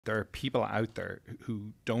There are people out there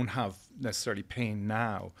who don't have necessarily pain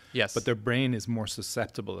now, Yes. but their brain is more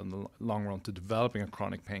susceptible in the long run to developing a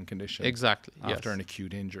chronic pain condition. Exactly. After yes. an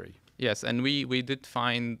acute injury. Yes, and we did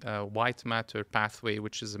find a white matter pathway,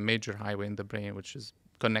 which is a major highway in the brain, which is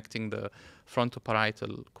connecting the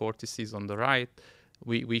frontoparietal cortices on the right.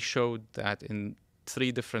 We showed that in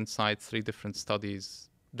 3 different sites, 3 different studies,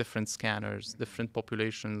 different scanners, different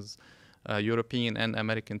populations, European and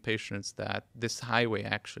American patients, that this highway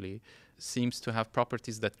actually seems to have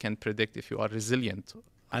properties that can predict if you are resilient.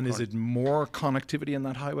 And is it more connectivity in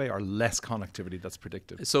that highway or less connectivity that's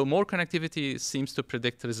predictive? So more connectivity seems to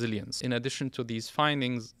predict resilience. In addition to these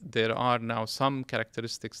findings, there are now some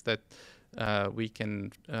characteristics that we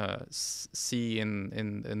can see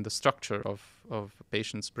in the structure of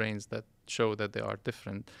patients' brains that show that they are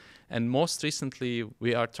different. And most recently,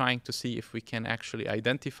 we are trying to see if we can actually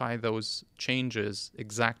identify those changes,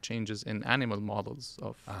 exact changes in animal models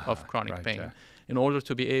of chronic pain, in order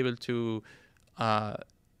to be able to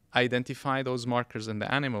identify those markers in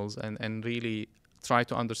the animals and really try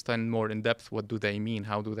to understand more in depth what do they mean,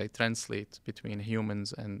 how do they translate between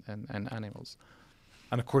humans and animals.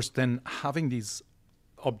 And of course, then having these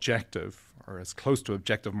objective or as close to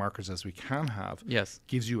objective markers as we can have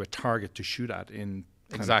gives you a target to shoot at in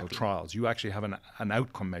clinical trials. You actually have an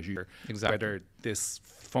outcome measure, whether this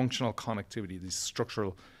functional connectivity, these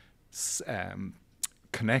structural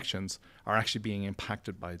connections are actually being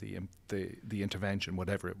impacted by the intervention,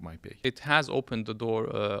 whatever it might be. It has opened the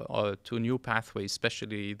door to new pathways,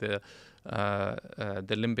 especially the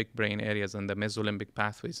limbic brain areas and the mesolimbic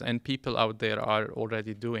pathways. And people out there are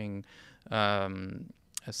already doing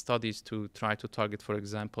studies to try to target, for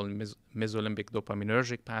example, mesolimbic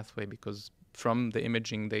dopaminergic pathway, because from the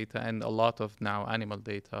imaging data and a lot of now animal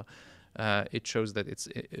data, it shows that it's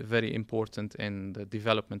very important in the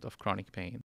development of chronic pain.